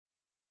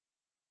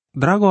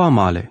Drago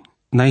amale,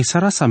 na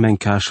isarasa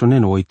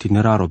menkäšonen o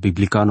itineraro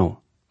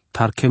biblicano,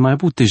 tar che mai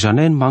bute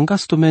janen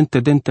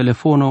mangastumente den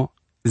telefono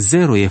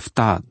 0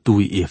 efta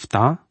 2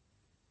 efta,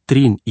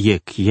 trin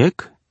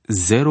yek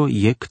 0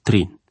 yek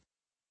trin.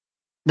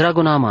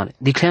 Drago na amale,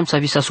 diclem sa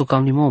visa su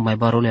cam limo mai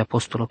barole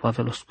apostolo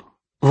Paveloscu.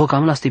 Vo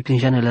cam lasti prin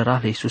janele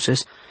rahle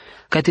Isuses,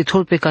 ca te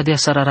tolpe cadea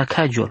sarara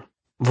cagiol,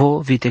 vo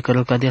vite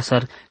cărăl cadea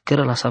sar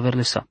cărăla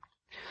saverle sa.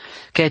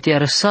 Ca te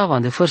arăsava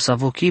de fărsa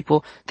vo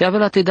chipo, te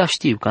avea te da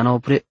știu, ca na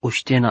opre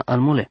uștiena al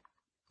mule.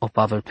 O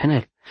Pavel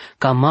penel,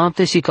 ca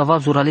mamte si ca vab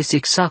zurales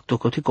exacto,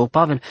 cotico o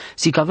Pavel,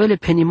 si ca vele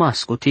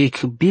penimas,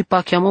 cotic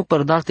bipa chiamo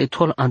părdalte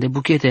tol ande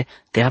buchete,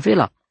 te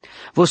avela.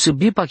 Vo să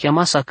bipa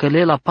chiama sa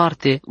călela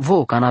parte,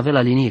 vo ca n-avea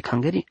la linie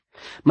cangări.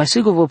 Mai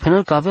sigur vo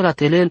penel ca avea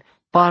telel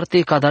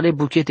parte ca dale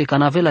buchete ca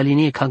n-avea la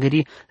linie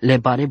cangări le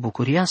bare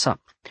bucuria sa.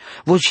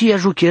 Vocia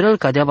jucherăl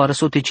cadea va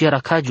răsote ce era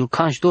cagiu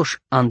canș doș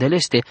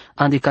andeleste,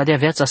 ande cadea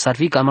viața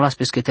sarvi cam las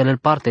peschetelel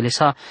partele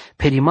sa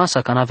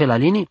perimasa ca n-avea la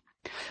linii.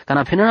 Ca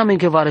na penena men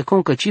că va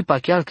recon că cipa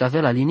chiar că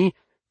avea la linii,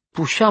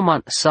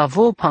 pușaman sa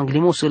vo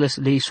panglimosele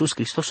le Iisus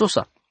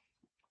Hristososa.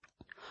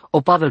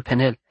 O Pavel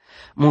penel,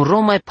 mun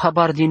romai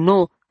pabar din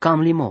nou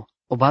cam limo,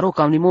 o baro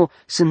cam limo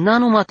sunt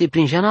nanumate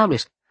prin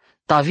janables.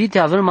 Tavite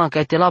avel man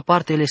ca te la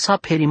partele sa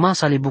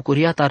perimasa le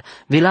bucuriatar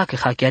vila că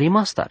ha chiar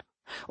imastar.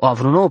 O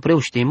avruno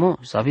preuștimo,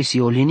 să visi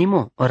o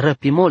linimo,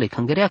 răpimole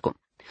cangăreaco.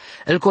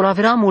 El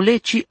coravera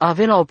muleci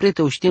avea o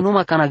prete uștie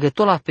numai ca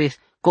nagătola pe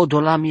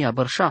codolamia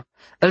bărșa.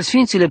 El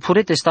sfințile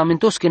pure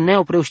testamentos că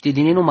ne-au preuști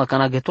din numai ca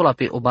nagătola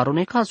pe o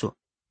barone cazo.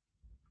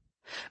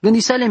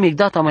 Gândisale mic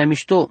data mai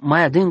mișto,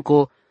 mai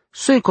adânco,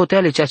 soi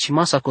coteale cea ci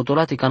masa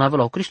cotolate ca n-avea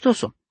la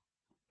Cristoso.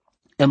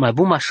 El mai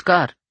bun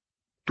mașcar,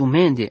 tu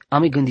mende,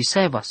 ame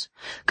gândisevas,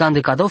 ca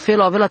ande cadau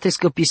felo avea la te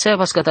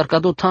scăpisevas ca tar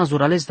cadau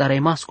tanzur ales dar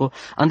masco,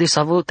 ande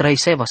savă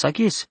traisevas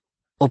achis.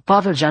 O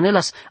Pavel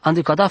janelas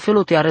ande cada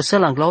felo te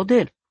arăsel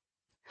anglaudel.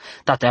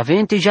 Tate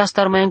avente já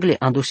star mai angle,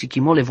 ando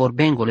sichimole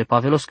vorbengole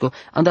Pavelosco,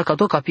 anda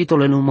cadau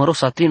capitole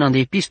numerosa trin ande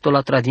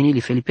epistola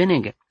tradinili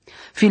filipenenge.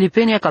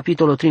 Filipenia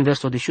capitolo 3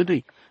 verso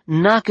 22.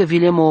 Nacă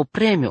vilemo o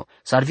premio,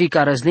 sarvi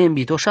ca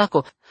răzlembi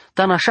toșaco,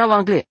 tanașava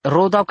angle,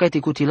 rodau ca te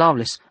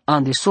cutilavles,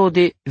 ande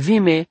sode,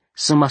 vime,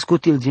 să mă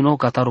scutil din nou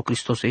catarul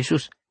Hristos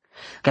Iisus.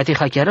 Ca te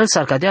hachiarel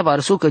s-ar cadea va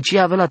răsu că ci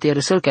avea la te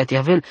răsăl ca te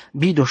avel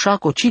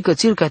bidoșaco, ci că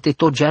țil ca te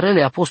tot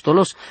jarele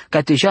apostolos,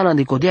 ca te jala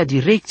de codea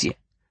direcție.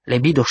 Le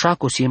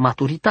bidoșaco si e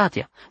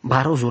maturitatea,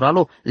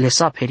 barozuralo le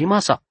sa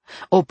perimasa.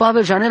 O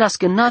Pavel janelas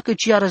că nacă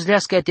ci a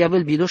răzleas ca te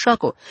avel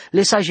bidoșaco,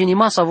 le sa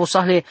genimasa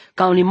vosahle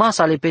cam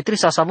limasa le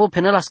petresa sa vo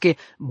penelas că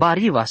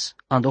barivas,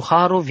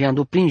 andoharo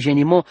viando prin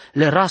genimo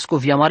le rasco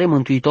via mare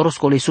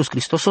mântuitorosco le Iisus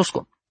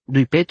Hristososco.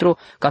 2 Petro,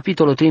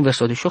 capitolo 3,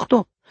 verso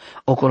 18.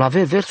 O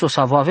colave verso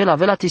sa vo avela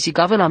vela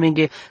tisica avela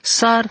menge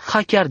sar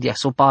hachiardia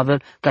so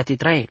Pavel ca te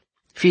trael.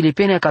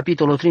 Filipenia,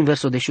 capitolo 3,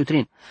 verso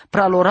 23.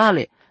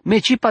 Pralorale,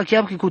 mecipa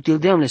chiar că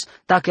cutildeamles,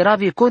 dacă era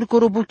vie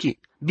corbuchi,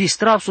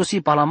 bistrav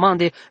sosi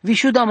palamande,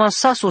 vișuda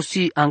mansa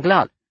sosi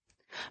anglal.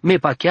 Me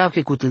pa chiar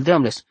că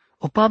cutildeamles.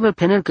 O Pavel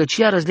penel că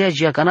cia răzdea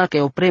giacana că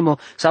e o premo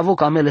sa vo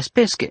cameles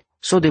pesche,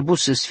 so de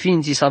bus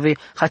sfinții să ave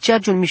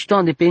haceagiul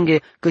miștoan de penge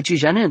că ci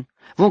janen.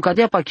 Vom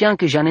cadea pachian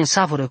că janen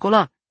savură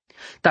cola.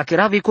 Dacă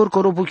era vie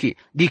corbuchi,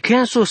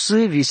 dicenso să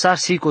visar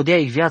si codea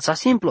e viața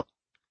simplu.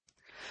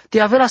 Te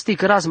avea sti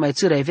căraz mai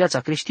țâra e viața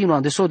creștină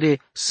ande so de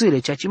sâle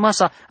cea ci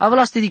masa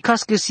avea sti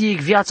dicas că si e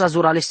viața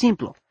zurale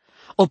simplu.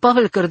 O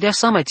Pavel cărdea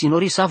sa mai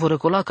ținori savură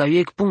cola ca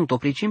e punto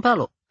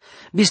principalo.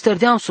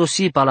 Bistărdeam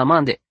sosi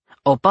palamande.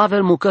 O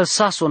Pavel mucăl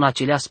saso na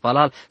celea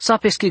spalal, sa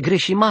pesche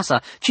greși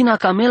masa, cina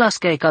camelas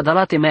ca e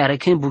cadalate mai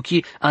arechem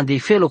buchi ande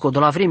felo co de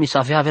la vremi să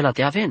avea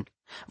te aven.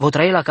 Vo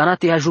traela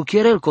canate a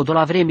jucherel co de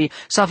la vremi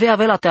să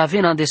avea te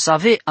aven ande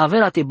să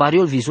avea te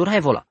bariol vizura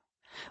evola.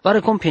 Va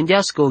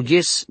recompendească o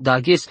ghes da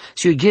ghes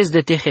si o ghes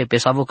de tehe pe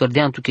sa vo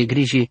cărdean tu che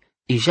griji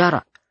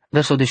ijara.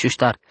 Verso de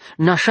șuștar,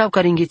 nașav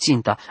care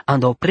îngheținta,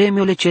 ando o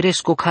premio le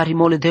ceresco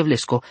carimole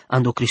devlesco,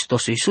 ando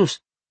Hristos Iisus.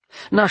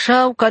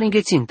 Nașav care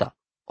îngheținta.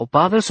 O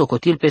Pavel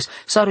socotil pes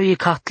saru e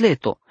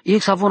catleto, e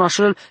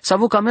savonașel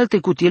savu camelte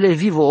cutile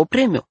vivo o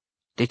premio.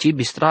 Deci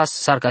bistras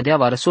s-ar cadea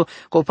va răsu,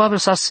 că o Pavel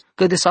sas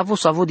că de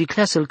savo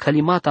dicleasă-l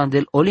calimata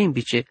andel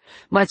olimpice,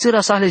 mai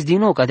țăra sales din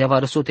nou cadea va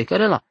răsu te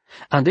cărela.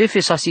 Ando efe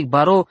sasic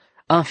baro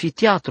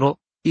anfiteatro,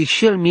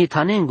 ixel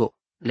mietanengo,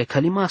 le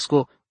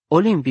calimasco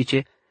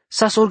olimpice,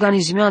 sas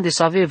organizmean de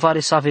save vare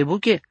save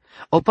buche.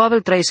 O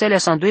Pavel traiselea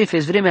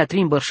sandoefes vremea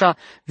trin bărșa,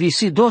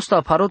 visi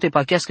dosta parote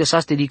pachească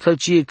saste di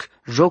călcic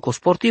joco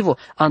sportivo,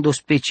 ando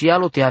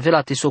specialo te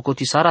avea te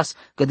socotisaras,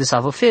 că de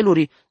savă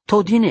feluri,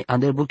 todine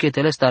andel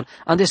buchetele star,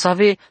 ande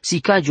save si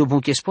cagio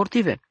buche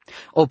sportive.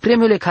 O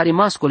premiule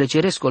carimascole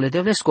cerescole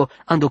devlesco,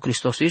 ando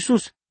Hristos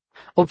Iisus.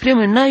 O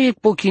premiu naie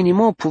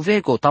pochinimo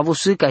puveco,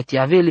 tavosă ca te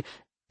aveli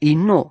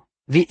inno,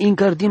 vi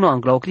incardino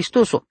angla o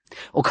Cristoso.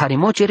 O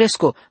carimo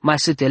ceresco, mai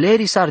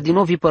săteleri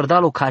sardino vi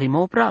părdalo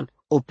carimo opral.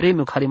 O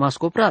premiu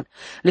carimasco opral.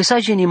 Le sa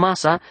geni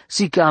masa,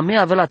 si că a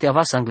mea avea la te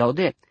avas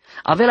anglaude.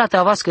 Avea la te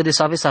avas că de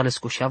save sa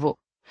lescoșavo.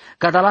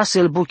 Cada lasă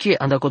el buche,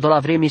 anda codola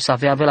vremi să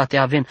avea te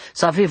aven,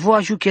 să ave voa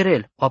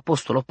jucherel, o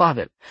apostolo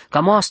Pavel, ca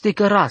moaste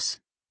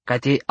căras, ca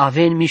te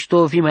aven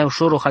mișto vi mai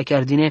ușor o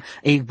chiar dine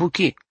eic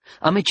buche.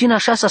 Amecina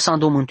așa sa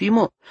ando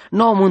mântuimo,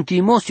 no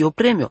mântuimo si o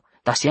premio,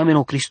 dar si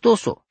ameno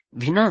Cristoso,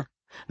 vina.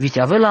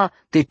 Vite avela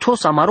te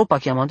tos amaro pa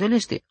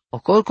chiamandeleste, o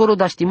corcoro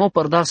da stimo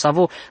părdal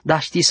savo, da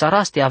ști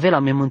saraste avela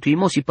me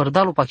mântuimo si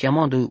părdalo pa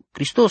chiamando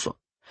Cristoso.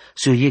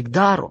 Să iec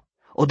daro,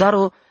 o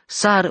daro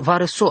sar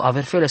vareso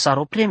aver fele sar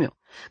o premio.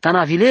 Ca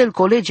navilel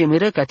colege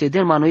mire ca te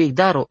del mano iec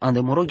daro ande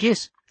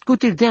moroghes.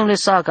 Cutil dem le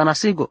sa ca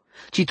nasigo,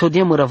 ci to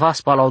dem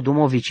răvas pa la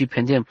odumovi ci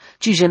pendem,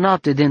 ci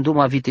jenapte den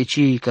duma vite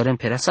ci cărem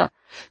pereasa,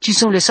 ci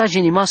să-mi lesa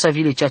genimasa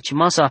vile cea ci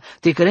masa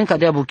te cărem ca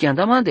dea buchian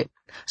damande.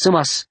 Să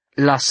mas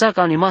lasa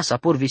ca nimasa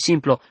pur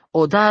simplo,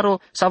 o daro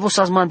sa vos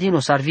asmandino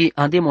sarvi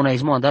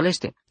andemonaismo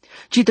andaleste.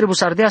 Ci trebuie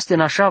să ardeaste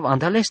nașav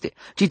andaleste,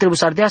 ci trebuie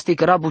să ardeaste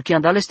căra buchi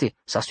andaleste,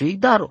 sa suic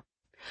daro.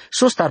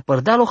 Sostar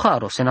părdalo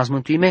haro, se nas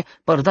mântuime,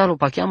 părdalo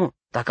pachiamu,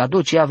 dacă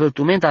aduci ea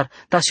veltumentar,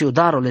 ta si o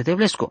daro le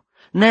devlesco.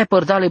 Ne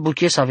părdale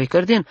buche sa ve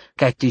cărden,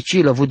 ca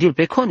ticilă vudil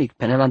pe conic,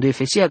 penelandu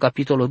Efesia,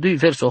 capitolul 2,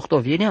 versul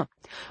 8 vienea.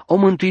 O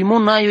mântuimo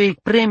n-ai o ec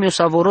premiu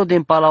sa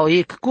vorodem pa la o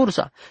ec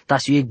cursa, ta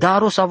si o ec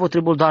daro sa vo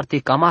trebul darte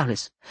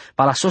camahles.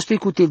 Pa la soste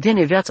cu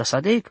tildene viața sa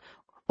de ec,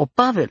 o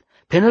Pavel,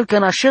 penel că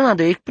nașelan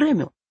de ec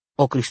premiu.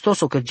 O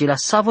Cristoso cărgilea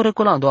savă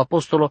recolando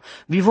apostolo,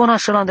 vivona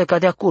șelande ca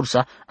dea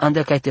cursa,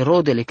 ande ca te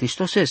rodele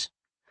Cristoses.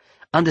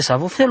 Ande sa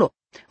vo felo.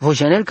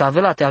 Vojanel că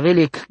avela te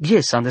avele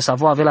ghes, ande sa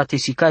vo avela te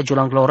sicagio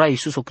la înglora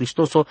Iisuso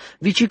Cristoso,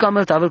 vici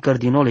camel te avel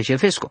cărdinole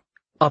jevesco.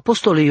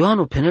 Apostole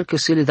Ioanu penel că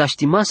se le da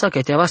știmasa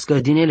că te avas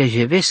cărdinele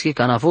jevesche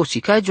ca n-avo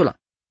sicagiola.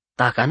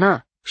 Dacă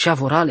na, și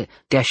vorale,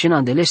 te așena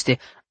andeleste,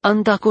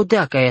 anda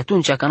codea că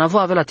atunci ca n-avo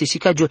avela te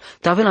sicagio,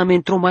 te avela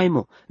mentro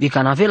maimo, vi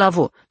ca n-avela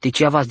vo, te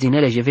ce avas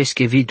dinele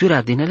jevesche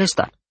vidura dinele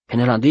star.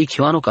 Penelandu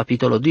Ioanu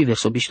capitolul 2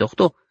 versul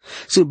 8.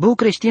 Să bu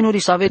creștinuri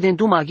să avede în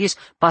duma ghis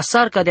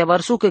pasar ca de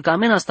avarsu că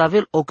camena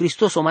stavel o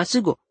Hristos o mai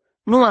sigur.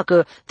 Numai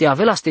că te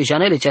avela ste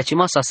janele ceea ce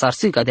masa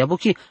sarsi ca de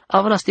abuchi,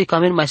 avela ste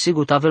camen mai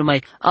sigur tavel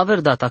mai aver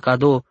data ca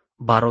do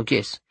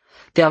baroghes.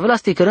 Te avela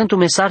ste cărântu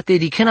mesarte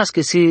dichenas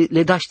că se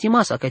le da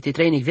știmasa că te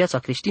trăinic viața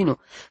creștinu,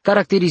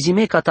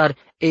 caracterizime catar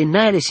e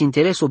naeles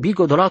intereso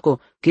bigo dolaco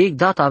că ec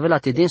data avela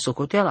te den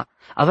socoteala,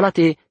 avela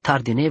te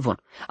tardinevon,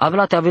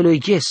 avela te avelo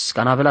ighes,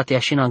 ca n-avela te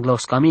așina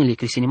anglaos camili,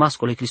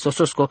 cristinimascole,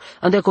 cristososco,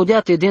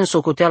 andecodea te den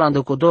socoteala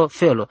andecodo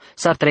felo,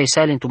 s-ar trăi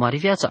silent mari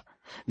viața.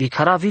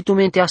 Vicara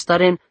vitumente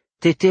astaren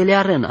te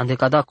telearen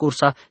andecada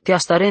cursa, te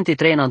astaren te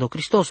trăin ando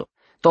Cristoso.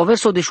 To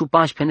verso de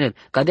șupanci penel,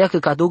 cadea că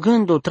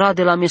cadogândo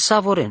trade la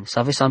mesavoren, să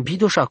aveți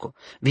ambido șaco,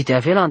 vite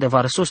avela ande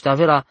varăsos te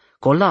avela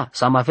cola,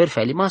 să am aver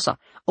feli masa,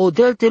 o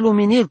del te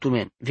luminil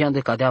tumen, vian de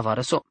cadea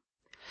varăso.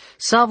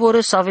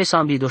 Savore să aveți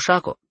ambido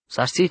șaco,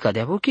 să știi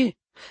cadea buchi,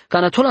 ca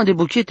nătolan de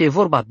buchi te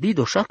vorba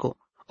bido șaco.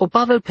 O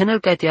Pavel penel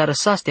ca te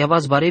arăsas te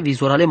avaz bare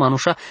vizorale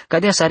manușa,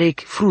 cadea să arec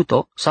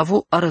fruto, să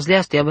avu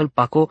arăzleas te avel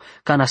paco,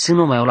 ca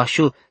nasino mai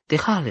olașu te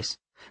hales.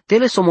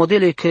 Tele so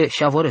modele că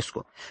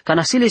șavoresco. Ca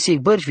nasile se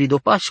bărci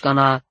vidopaci ca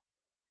na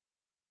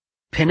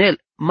penel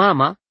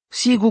mama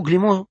si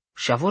guglimo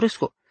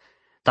șavoresco.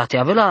 Tate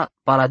avela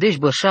paladeș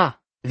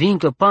bărșa,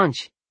 vincă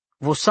panci,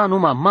 vosa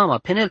numa mama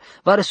penel,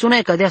 va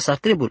răsuna ca dea s-ar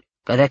trebul.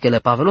 Ca dea că le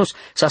Pavelos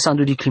sa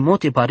sandu di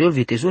climote pariol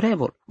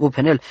vitezurevol. Vo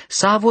penel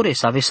savore,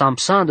 să ave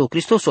samsando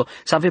Cristoso,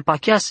 să ave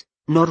pachias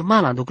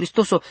normal ando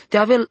Cristoso, te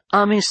avel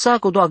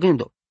amensaco do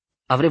agândo.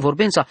 Avre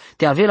vorbența,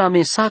 te avela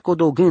mensaco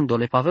do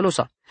gândole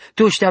Pavelosa.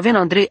 Te oște aven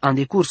Andrei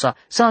ande cursa,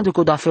 sa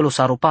andeco da felo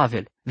saro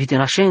Pavel. Vite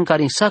nașen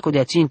care în saco de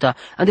acinta,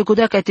 andeco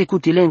dea ca te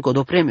cutilenco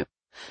do premiu.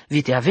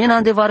 Vite aven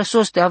ande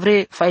varăsos te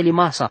avre faili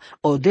masa,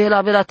 o de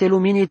la vela te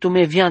lumini tu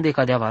me vian de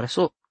ca de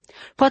varăso.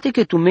 Poate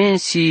că tu men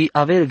si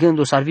aver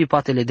gândo sarvi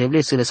patele de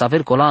vlesele să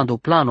aver colando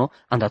plano,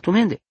 anda tu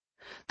mende.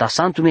 Ta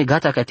santu me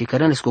gata ca te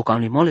cărănlesco cam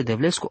limole de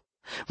vlesco.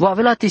 Vo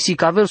avela te si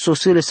cavel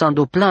sosile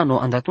sando plano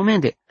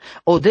andatumende.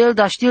 O del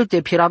da știl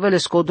te piravele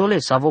scodole,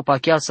 sa vo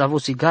pachial sa vo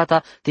si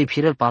gata te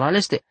pirel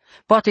palaleste.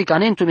 Poate ca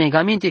nentu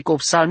megaminte că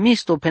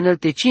psalmisto penel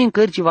te cin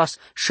cărci vas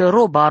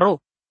șero baro,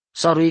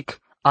 saruic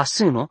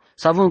asino,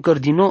 sa vo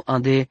încărdino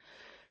ande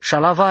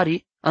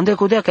șalavari, ande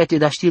codea ca te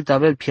da știl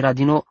tavel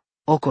piradino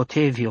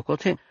ocote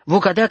viocote. Vo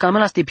cadea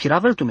camela te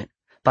piravel tumen.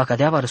 Pa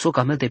cadea varăso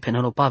camel te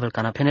penelo Pavel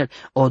ca na penel,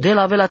 o de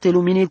la vela te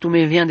luminil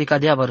tumen vian de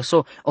cadea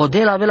varăso, o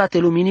de la vela te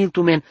luminil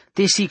tumen,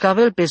 te si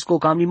cavel pesco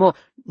cam limo,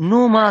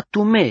 numa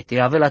tume te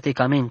avela te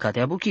camen ca te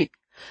abuchi.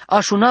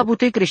 Așuna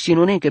bute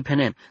creștinone că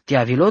penen, te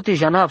avilote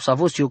janab sa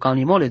vosio cam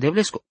limole de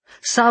vlesco.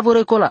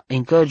 Savore cola,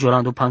 încă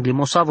giolando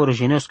panglimo savore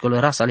genesco le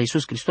rasa le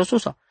Iisus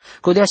Hristososa.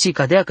 Codea si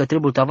cadea că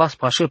trebuie tavas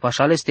pașe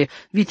pașaleste,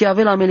 vite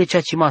avela mele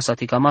cea cimasa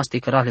te camaste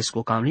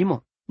căralesco cam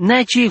limo.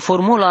 Neci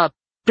formula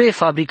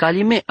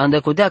prefabricalime,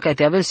 andăcodea ca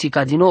te avel si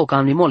ca din nou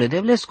cam limole de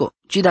vlesco,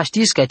 ci da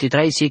știți ca te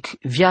traisic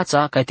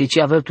viața, ca te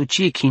ce avel tu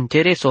cic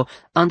intereso,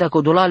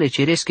 andăcodolale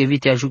ceresche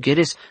vite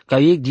ajucheres, ca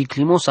ec di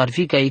climos ar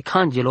fi ca ec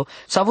angelo,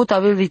 s-a avut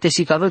avel vite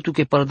si ca avel tu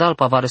che părdal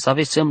pavare să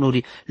aveți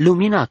semnuri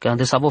lumina, că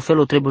ande s-a avut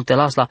felul trebuie te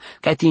las la,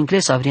 ca te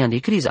incles avrian de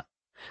criza.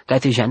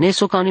 Kajti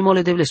Janeso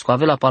Kaunimole devlesko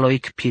avela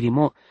paloik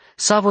pirimo,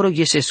 savoro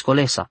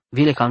geseskolesa,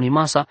 vile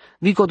Kaunimasa,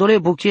 vicodole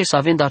buchiesa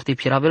avenda arte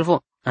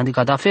piravelvo,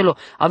 adică da felo,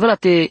 avela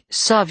te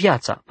sa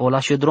viața, pola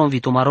și dron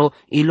vitumaro,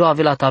 ilo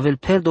avela tavel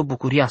perdo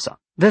bucuriasa.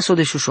 Verso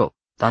de șușo,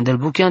 tandel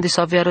buchian de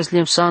sa avea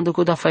răsliem sa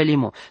andeco da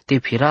failimo, te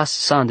piras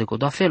sa andeco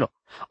da felo.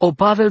 O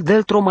Pavel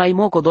deltro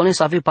maimo codolen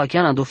să ave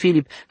pachiana do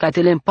Filip, ca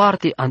te le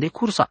împarte ande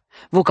cursa.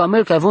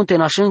 Vocamel ca vonte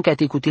nașân ca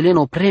te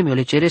cutileno premio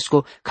le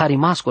ceresco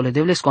carimasco le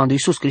devlesco ando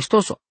Iisus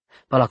Hristoso.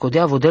 Pala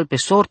codea vodel pe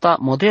sorta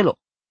modelo.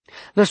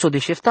 Verso de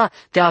șefta,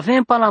 te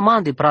avem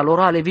palamande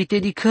pralorale vite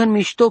di când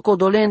mișto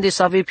codolende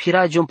să ave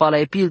piragion pala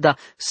epilda,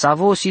 să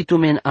vo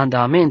situmen ande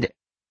amende.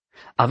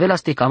 Avela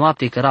ste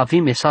camapte căra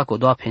vime saco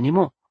doa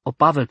penimo. O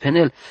Pavel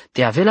penel,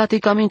 te avela te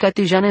camin ca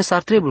te janen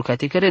s-ar trebul ca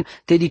te căren,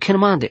 te di când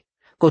mande.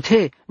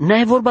 Cote,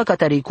 n-ai vorba ca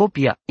tare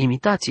copia,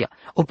 imitația.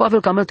 O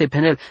Pavel camel te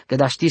penel, că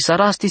da știi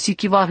sara ste si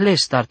chiva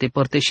lestar te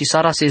părte și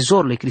sara se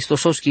zorle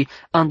Cristososchi,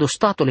 ando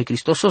statole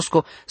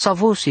Cristososco, sa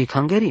vo si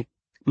hangeri.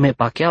 Me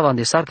pacheava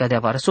de sarca de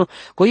avarso,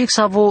 coiec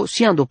sa vo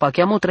si ando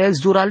pacheamo trael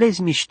zuralez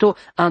mișto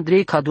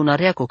Andrei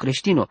cadunareaco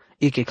creștino,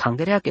 iche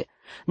hangeriache.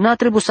 N-a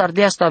trebuit să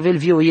ardea asta avel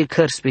vio e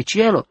căr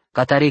specialo,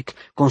 ca tare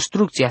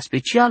construcția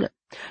specială.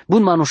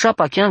 Bun manușa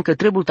pachean că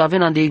trebuie să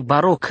avem ande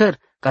baro căr,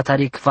 ca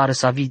tare vară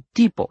să avi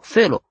tipo,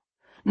 felo.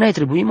 N-ai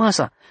trebui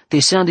masa, te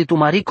sean de tu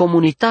mari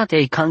comunitatea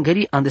ei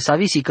cangării ande să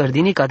avisi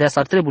cărdinica de asta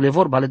ar trebule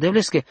vorba le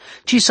devlesche,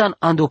 ci san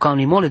ando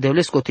caunimole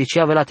devlesco te ce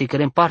avea te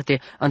cărem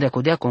parte ande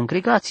acodea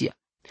congregația.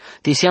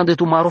 Te sean de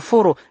tu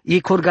maroforo, e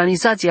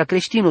organizația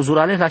creștino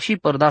zurale la și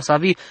păr, dar să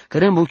avi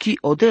cărem buchi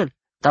odel,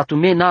 tatu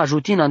me n-a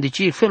ajutin ande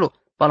ci felo,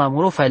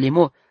 palamuro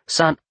failimo,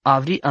 san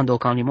avri ando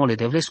caunimole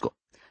devlesco.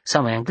 Sa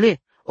mai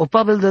angle, o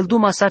Pavel del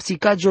duma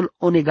sarțicagiol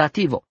o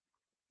negativo.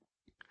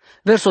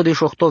 Verso de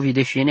șohtovi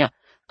de șenea,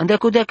 ande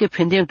acodea că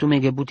pendem tu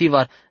menge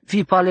butivar,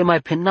 vi pale mai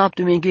penap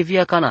tu menge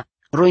via cana,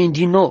 roin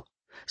din nou,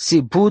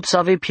 si bud să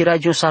ave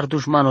piragion sar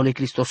dușmanole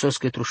Cristosos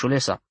că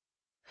trușulesa.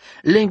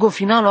 Lengo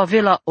finalo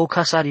avela o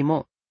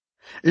casarimo,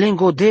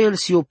 lengo del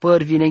si o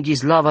păr vi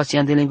lengislava si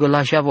ande lengo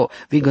la javo,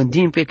 vi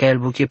gândim pe ca el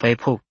buche pa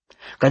epo,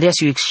 cadea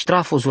si o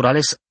extrafo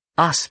zurales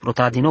aspro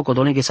tradino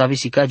codolenghe să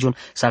avisi cagion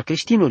sar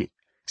creștinuri,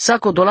 sa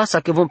codolasa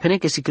că vom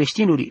peneche si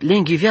creștinuri,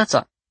 lenghi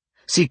viața,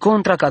 si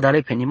contra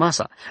cadare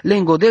penimasa,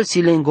 lengo del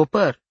si lengo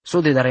păr,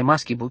 so de dare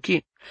maschi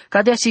buchi,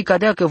 cadea si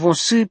cadea că von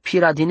să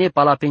piradine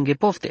pala penghe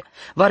pofte,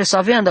 vare să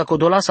aveam dacă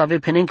dola să ave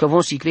penen că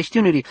von si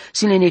creștinuri,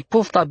 si le nec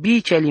pofta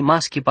bice li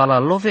maschi pala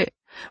love,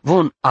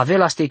 von ave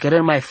la ste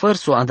cărări mai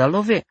fărso anda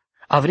love,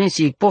 avren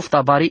si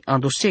pofta bari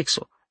ando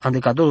sexo, ande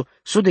cadol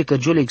so de că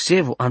giole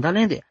xevo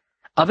andalende,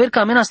 aver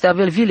ca mena ste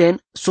avel vilen,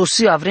 so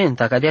si avren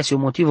ta cadea si o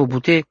motivo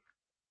bute,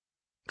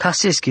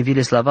 casesche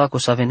vile slavaco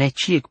să avene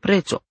ciec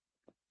prezzo,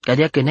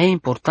 cadea că ne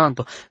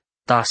importanto,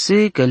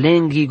 tase că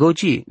lenghi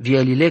gogi,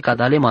 vielile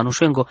cadale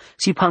manușengo,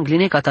 si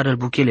pangline catarel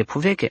buchele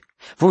puveche,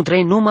 von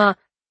trei numa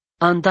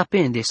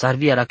andapende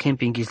sarvia la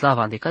camping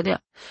islava ande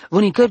cadea,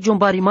 von incărgion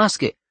bari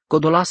masche,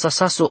 codolasa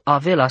saso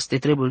avela ste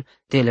trebul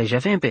te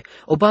lejavempe,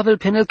 o Pavel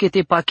penel că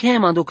te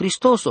pachem ando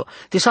Cristoso,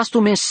 te sastu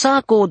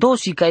mensaco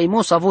odosi ca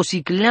imos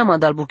avosi cleama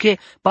dal buche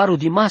paru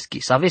di maschi,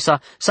 sa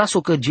avesa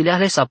saso că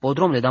gileale sa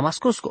podromle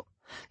damascosco,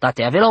 ta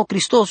te avela o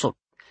Cristoso,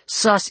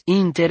 sas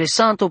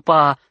interesanto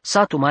pa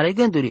satu mare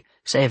gânduri,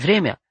 sa e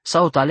vremea,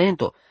 sau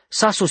talento,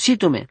 sa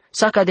sositumen,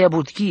 sa cadea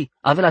butchi,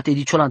 avela te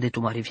diciolan de tu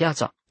mare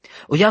viața.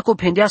 O Iacob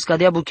pendeas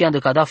cadea buchean de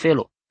cada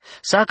felo.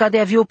 Sa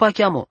cadea viu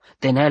pachiamo,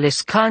 te neale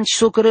scanci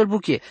socărel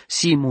buche,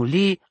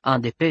 simuli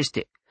ande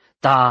peste.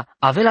 Ta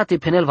avela te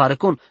penel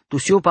varecon, tu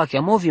si o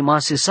pachiamo vi ma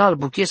se sal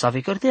buche sa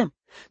ve cărtem.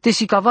 Te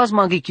si cavaz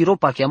manghe chiro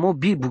pachiamo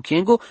bi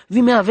buchengo,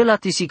 vi me avela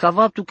te si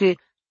cavab tu che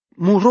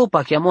muro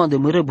pachiamo ande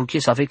mără buche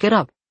sa ve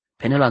cărab.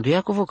 Penela do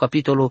Iacovo,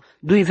 capitolul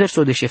 2,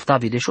 verso de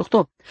șeftavi de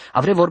șohto.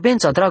 Avre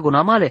vorbența,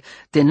 dragona male,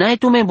 te n-ai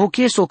tu men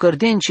buche so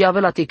cărden ci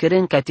avela te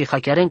căren ca te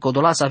hachiaren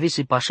codola să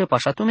avisi pașe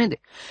pașatumende.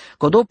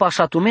 Codo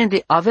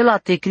pașatumende avela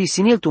te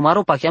crisinil tu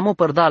maro pachiamo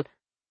părdal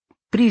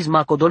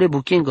prisma codole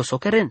buchengo so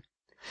căren.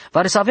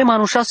 Vare să avem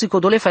anușa si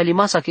codole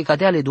failimasa che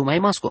cadeale du mai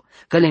masco,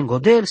 că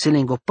lengodel, si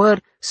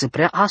lengopăr, si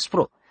prea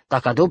aspro.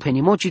 Dacă deu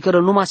penimoci cără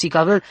numai si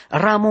cavel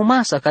ramo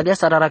masa, cadea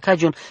sa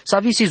raracagion, să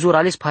avisi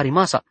zurales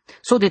parimasa.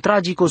 So de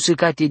tragico si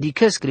ca te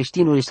dicăs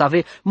creștinului să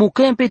ave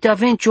mucăm pe te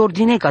avem ce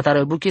ordine ca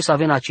tare buche să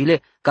avem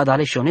acile,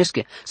 cadale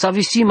șonesche, să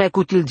avisi mai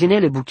cutil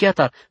dinele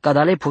buchiatar,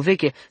 cadale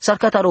puveche, s-ar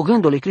cata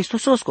rogândole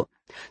Cristososco.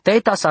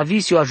 Taeta să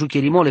avisi o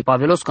ajucherimole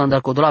pavelos când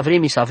ar codola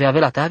vremi să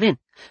avea te avem.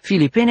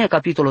 Filipenia,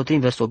 capitolul 3,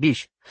 verso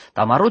 10.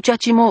 Tamarocea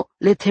cimo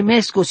le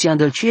temesco si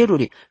andel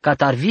ceruri, ca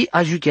tarvi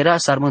ajuchera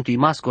s-ar mântui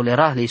masco le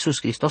rahle Iisus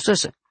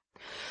Hristosese.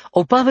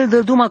 O Pavel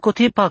del duma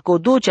cotepa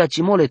codocea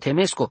cimole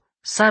temesco,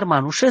 sar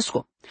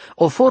manușesco.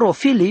 O foro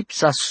Filip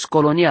sa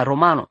colonia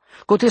romano,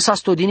 cote sa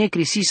stodine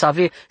crisi să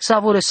ave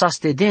savore sa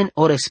steden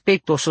o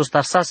respecto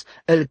sostarsas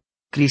el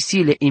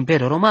crisile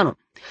Imperio Romano.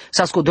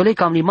 Sa scodole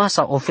cam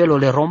limasa o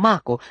felole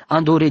romaco,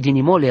 ando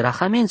redinimole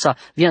rahamența,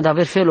 viand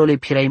aver felole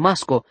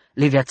piraimasco,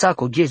 le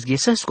viațaco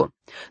ghesesco.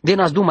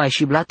 Denas dumai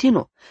și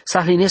blatino,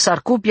 sa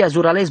hlinesar copia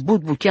zurales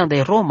but buchian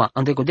de Roma,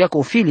 ande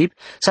codeaco Filip,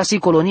 sa si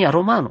colonia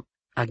romano.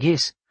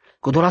 Aghes.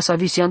 Codola sa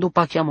visi andu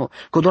pachiamo,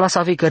 codola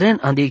sa vecăren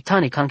ande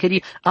ictane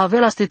cancheri,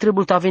 avela ste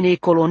trebul tavene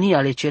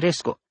colonia le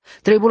ceresco.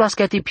 Trebul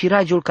ascati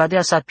piragiul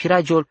cadea sa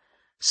piragiul,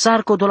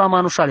 sar codola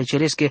manușale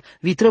ceresche,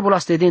 vi trebul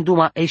aste den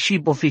duma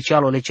eșib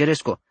oficialo le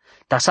ceresco.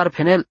 Ta sar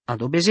penel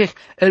ando bezeh,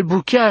 el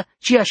buchea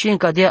cia și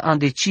încadea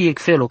ande ciec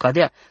felo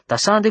cadea, ta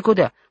sa ande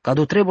codea,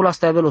 cadu trebul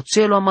aste avelo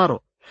celo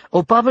amaro.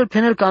 O Pavel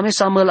penel ca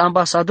mesa măl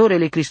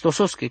ambasadorele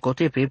cristososche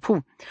cote pe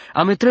pu.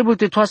 Ame trebul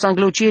te toasa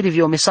angleucieri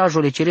vi o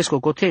mesajole ceresco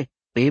cote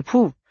pe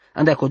pu.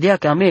 Andea codea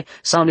că ame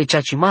sau le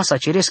ceaci masa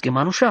ceresche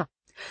manușa.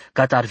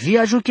 Catar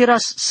via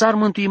jucheras sar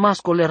mântui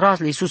mascole ras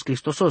le Iisus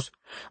Cristosos.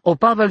 O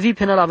Pavel vi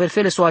penel aver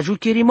fele so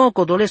ajucherimo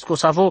codolesco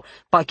savo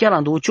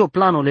pachialando ucio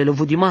planole le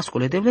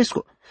vudimascole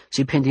devlesco.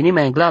 Si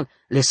pendinime englal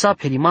le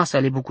saperi masa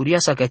le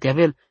bucuriasa că te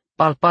avel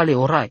palpale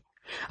orai.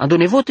 Ando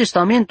nevo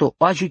testamento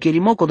o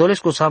ajucherimo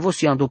codolesco savo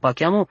si ando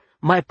pachiamo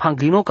mai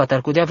panglino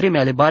catar codea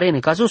vremea le barene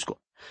cazosco.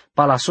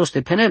 Palasos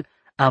te penel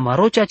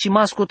amaro ceaci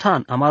masco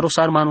tan amaro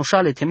sar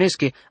manușale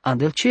temesche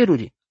andel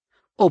ceruri.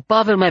 O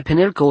Pavel mai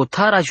penel că o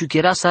tara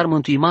juchera sar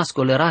mântui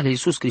mascole rale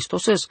Iisus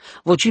Cristoses,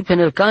 voci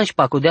penel canși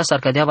pacodea sar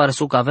cadea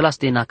varăsu că avela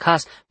ste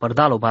nacas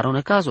părdalo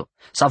barone cazo,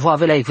 sa vo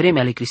avela e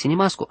vremea le crisini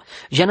masco,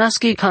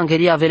 janasche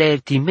cangeria avela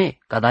ertime,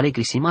 cadale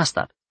crisini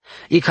mastar.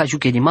 I ca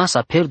jucheri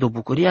masa perdo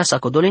bucuria sa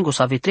codolengo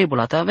sa vetrebul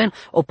ataven,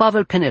 o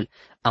Pavel penel,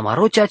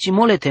 amaro ceaci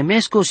mole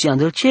temesco si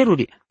andel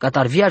ceruri,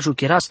 catar via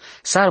jucheras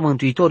sar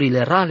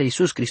mântuitorile rale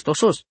Iisus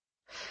Cristosos.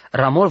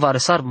 Ramol va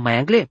răsar mai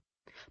angle.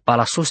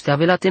 Palasos te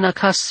avela tena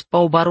cas pa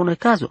o barone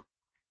cazo.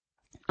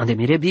 Ande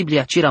mire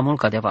Biblia ciramol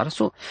ca de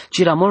varso,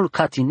 ciramol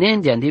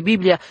catinende ande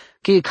Biblia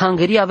che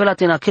cangeria avela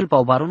tena chel pa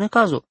o barone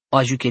cazo. O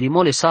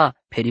ajucherimole sa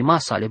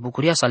perimasa le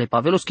bucuria sa le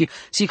Paveloschi,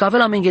 si ca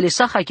avela mengele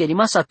sa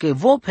hacherimasa che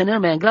vo penel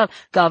me englal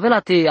ca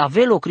avela te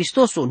avelo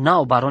Cristoso na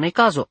o barone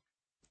cazo.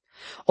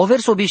 O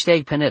verso biște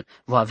aic penel,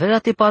 vo avela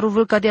te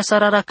paruvel ca de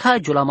sarara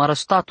cagiul amara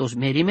status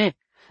merime.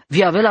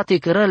 Vi avela te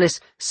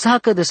cărăles,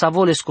 sacă de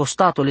savoles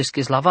costatoles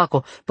che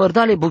slavaco,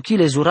 părdale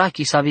buchile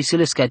zurachi sa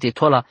visiles ca te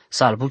tola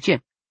sal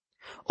buche.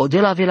 O de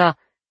la vela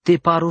te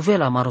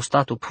paruvela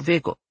marostato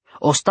puveco.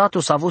 O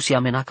status avusi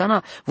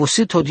amenacana,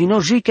 vosito dino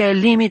jica e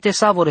limite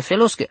savore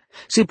felosche.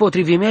 Si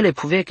potrivimele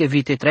puveche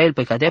vite trael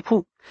pe cadea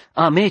pu.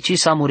 A me ci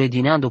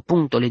samuredinando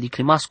punctole di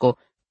climasco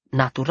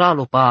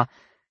naturalo pa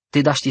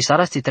te daști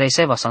sarasti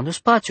traiseva sandu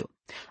spațiu.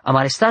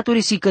 Amare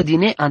staturi si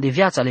cădine ande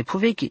viața le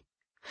puvechi.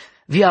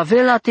 Vi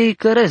avela te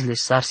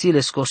cărezles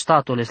sarsiles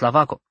costatole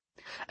slavaco.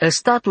 El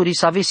staturi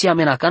sa vesi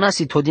amenacana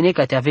si todine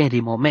ca te aven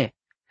rimome.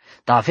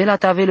 Ta avela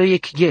te avelo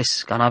ec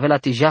ghes, ca avela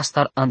te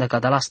jastar anda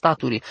cadala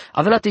staturi,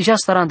 avela te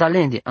jastar anda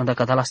lende anda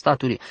cadala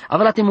staturi,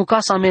 avela te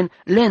mucasa men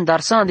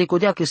lendar sa ande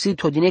codea că si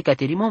todine ca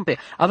te rimompe,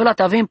 avela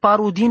te aven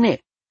paru dine.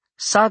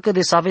 Sacă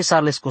de save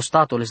sarles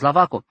costatole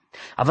slavaco,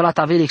 avela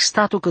te avele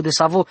statu că de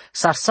savo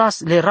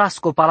sarsas le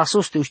rasco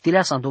palasos te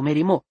uștilea sa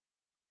merimo.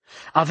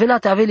 Avela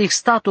te avele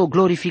stato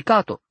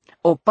glorificato.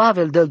 O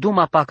Pavel del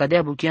duma pa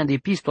cadea buchian de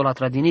epistola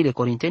tradinile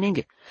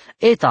corinteninghe.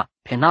 Eta,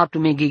 penatu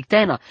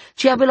megictena,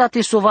 ci avela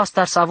te sova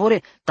star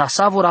savore, ta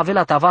savor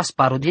avela ta vas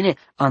parodine,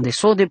 ande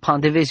sode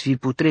pandeves vi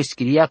putres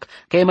chiriac,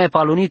 că e mai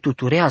paloni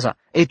tutureaza,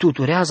 e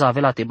tutureaza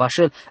avela te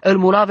bașel, el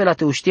mula avela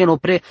te uștien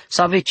opre,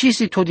 sa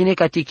vecisi todine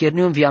ca ti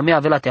chernium via mea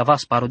avela te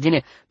avas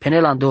parodine,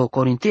 penelan de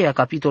Corintea,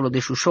 capitolul de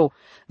șușou,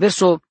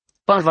 verso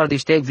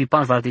panjvardisteeg vi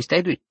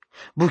panjvardisteedui.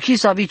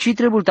 Buchisa vici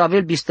trebul te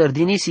avel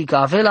bistărdinisi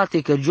ca avela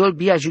te cărgiol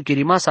bia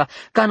jucherimasa,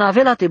 ca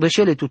n-avela te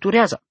bășele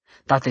tutureaza,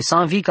 ta te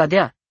san vi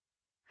cadea.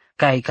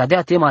 Ca e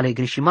cadea temale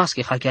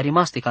greșimasche,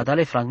 hachiarimaste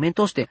cadale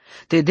fragmentoste,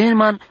 te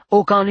denman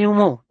o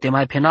canliumo, te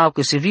mai penau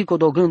că se vi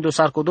codo gândo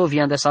sarcodo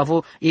viande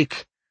savo ic.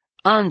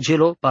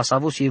 Angelo,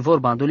 pasavo si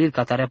vorba andolil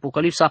catare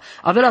apocalipsa,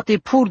 avela te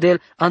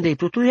purdel ande e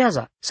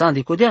tutureaza, sa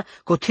ande codea,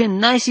 co te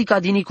naisi ca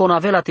dinicon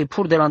avela te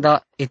purdel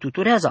anda e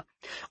tutureaza.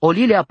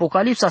 Olile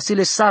apocalipsa se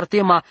le sar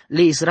tema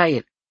le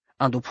Israel.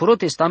 Ando puro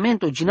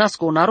testamento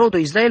ginasco narodo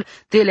Israel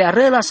te le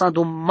arela sa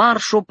ando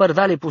marșo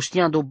părdale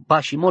puștiando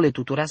bașimole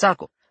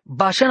tutureazaco.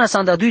 Bașana sa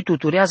anda dui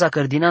tutureaza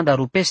cărdinanda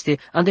rupeste,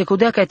 ande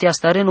codea ca te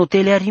astareno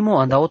te le arimo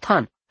anda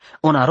otan.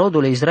 O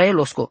narodole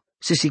Israelosco.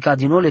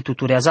 Sisicadinole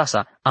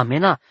tutureazasa,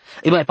 amena,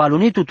 e mai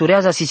paluni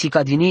tutureaza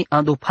sisicadini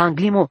ando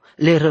panglimo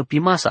le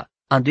răpimasa,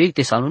 ando ec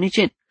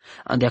tesaloniceni,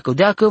 ande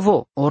acădea că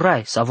vo,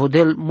 orai, sa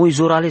vodel muy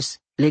zurales,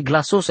 le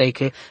glasosa e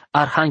că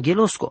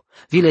arhangelosco,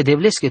 vile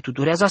devlesche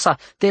tutureazasa,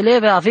 te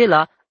leve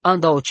avela,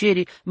 anda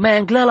oceri, mai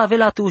anglala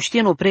avela te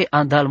uștieno pre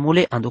andal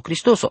mule ando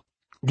Cristoso.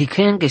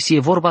 Dicen că si e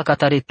vorba ca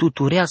tare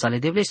tutureaza le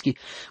devleschi,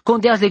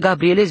 condeaz le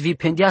Gabrieles vi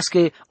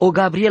pendească o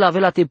Gabriela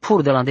avela te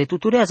pur de la ande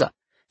tutureaza.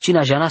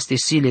 cina janaste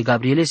sile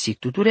Gabriele sic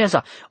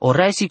tutureza,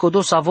 orai si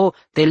codo savo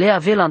telea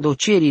velando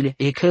cerile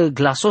e că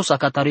glasosa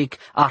cataric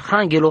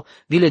arhangelo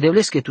vile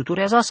devlesche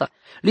tutureza sa.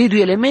 Lidu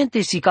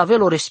elemente si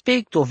cavelo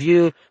respecto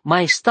vie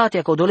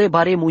maestatea codole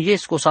bare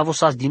muiesco savo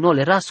sas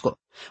dinole rasco.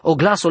 O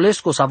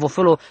glasolesco savo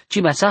felo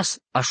cimeasas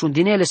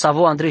așundinele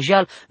savo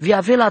andrejal via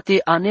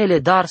velate anele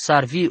dar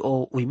sarvi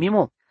o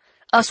uimimo.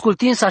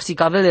 Ascultin s-ar si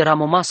cavele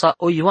ramomasa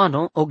o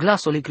Ioano, o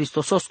glasole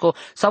Cristososco,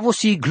 savo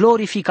si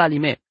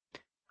glorificalime.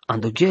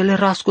 Andoghele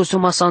rasco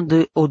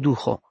sumasande o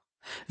duho.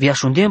 Vi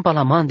așundem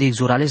palamande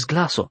exurales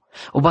glaso,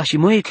 o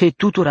bașimoe che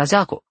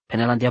tuturazeaco,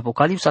 penelandi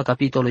Apocalipsa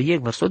capitolul 1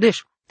 verso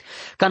 10.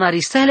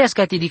 Canaristeleas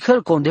ca ti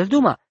dicăl condel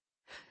duma.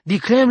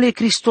 Diclemle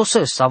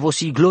Cristoses savo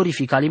si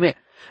glorificalime.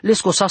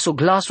 Lescosaso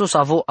glaso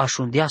savo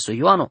așundeaso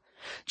Ioano.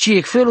 Ci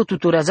ecfelo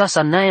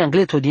tutureazasa nae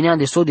angleto dinean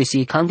de sode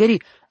si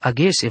cangeri,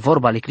 agese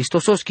vorba le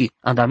Cristososchi,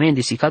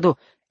 andamende si cado,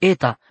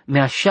 eta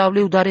me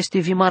așauleu dar este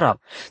vimarav.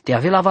 Te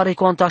avela vare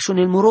contașun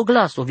el muro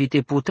glaso, vi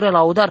te putre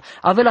la odar,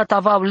 avela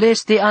tava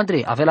leste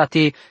Andre, avela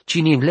te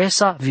cinim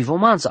lesa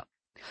vivomanza.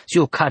 Si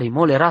o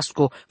carimole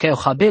rasco, ca o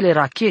habele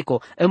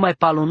racheco, e mai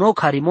paluno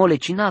carimole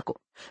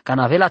cinaco. Can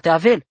avela te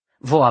avel,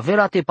 vo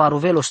avela te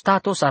paruvelo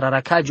stato,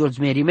 sararacagiol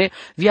zmerime,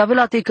 vi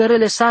avela te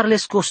cărele sarle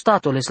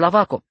scostato le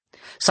slavaco.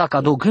 Sa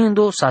cado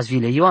gândo, sa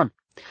zvile Ioan.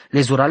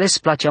 Les urales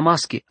place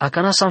masche,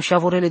 acana sam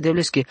șavorele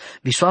devlesche,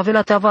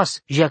 visoavela te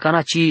avas, ji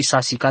acana ci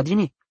sa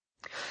sicadini.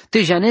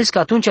 Te janez că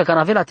atunci când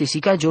avela te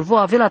sica giolvo,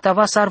 avela te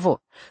avas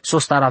arvo,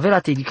 sostar avela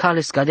te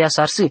dicale scadea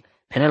sarsi,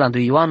 penelandu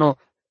Ioano,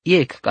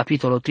 iec,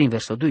 capitolul 3,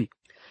 verso 2.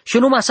 Și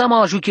numai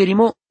sama a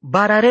jucherimo,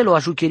 bararelo a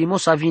jucherimo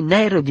sa vin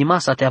neiră di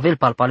masa te avel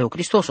palpaleo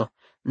Cristoso.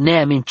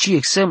 Nea menci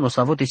exemno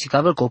sa vote si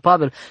cavel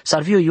copavel,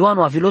 sarvio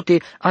Ioano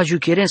avilote a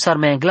jucheren sar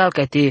me englal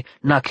ca te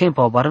na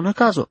kempa o barănă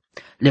cazo.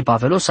 Le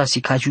pavelo sa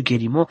si ca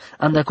jucherimo,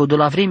 anda co do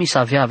la vremi sa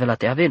avea avela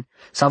te aven.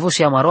 Sa vo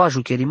si amaro a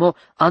jucherimo,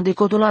 ande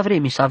co do la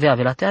vremi sa avea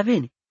avela te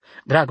aveni.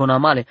 Dragona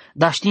male,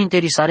 da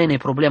știinteri sarene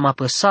problema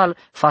păsal,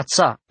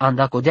 fața,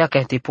 anda co dea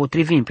ca te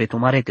potrivim pe tu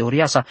mare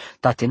teoria sa,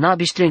 ta te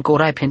nabistren că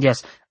orai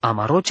pendias,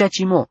 amaro cea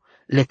cimo,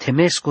 le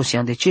temesco si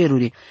ande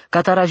ceruri,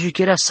 ca tara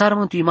jucherea sar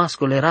mântui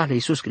mascole rale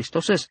Iisus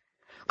Hristoses.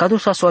 Cadu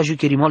sa so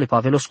ajucherimole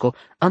pavelosco,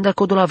 anda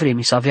codo la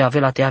vremi sa avea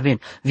avela te aven,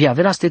 vi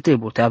avela ste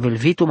trebul te avel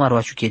vitu maro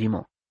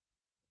ajucherimo.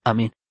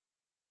 Amin.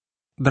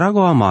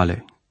 Drago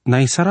amale, na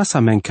isara sa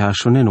men che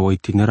ashonen o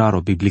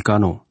itineraro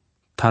biblicano,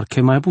 tar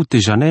che mai bute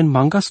janen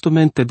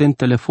mangastumente den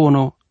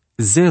telefono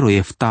 0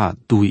 efta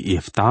 2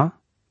 efta,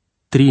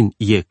 3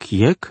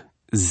 iec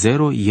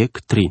 0 iec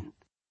 3.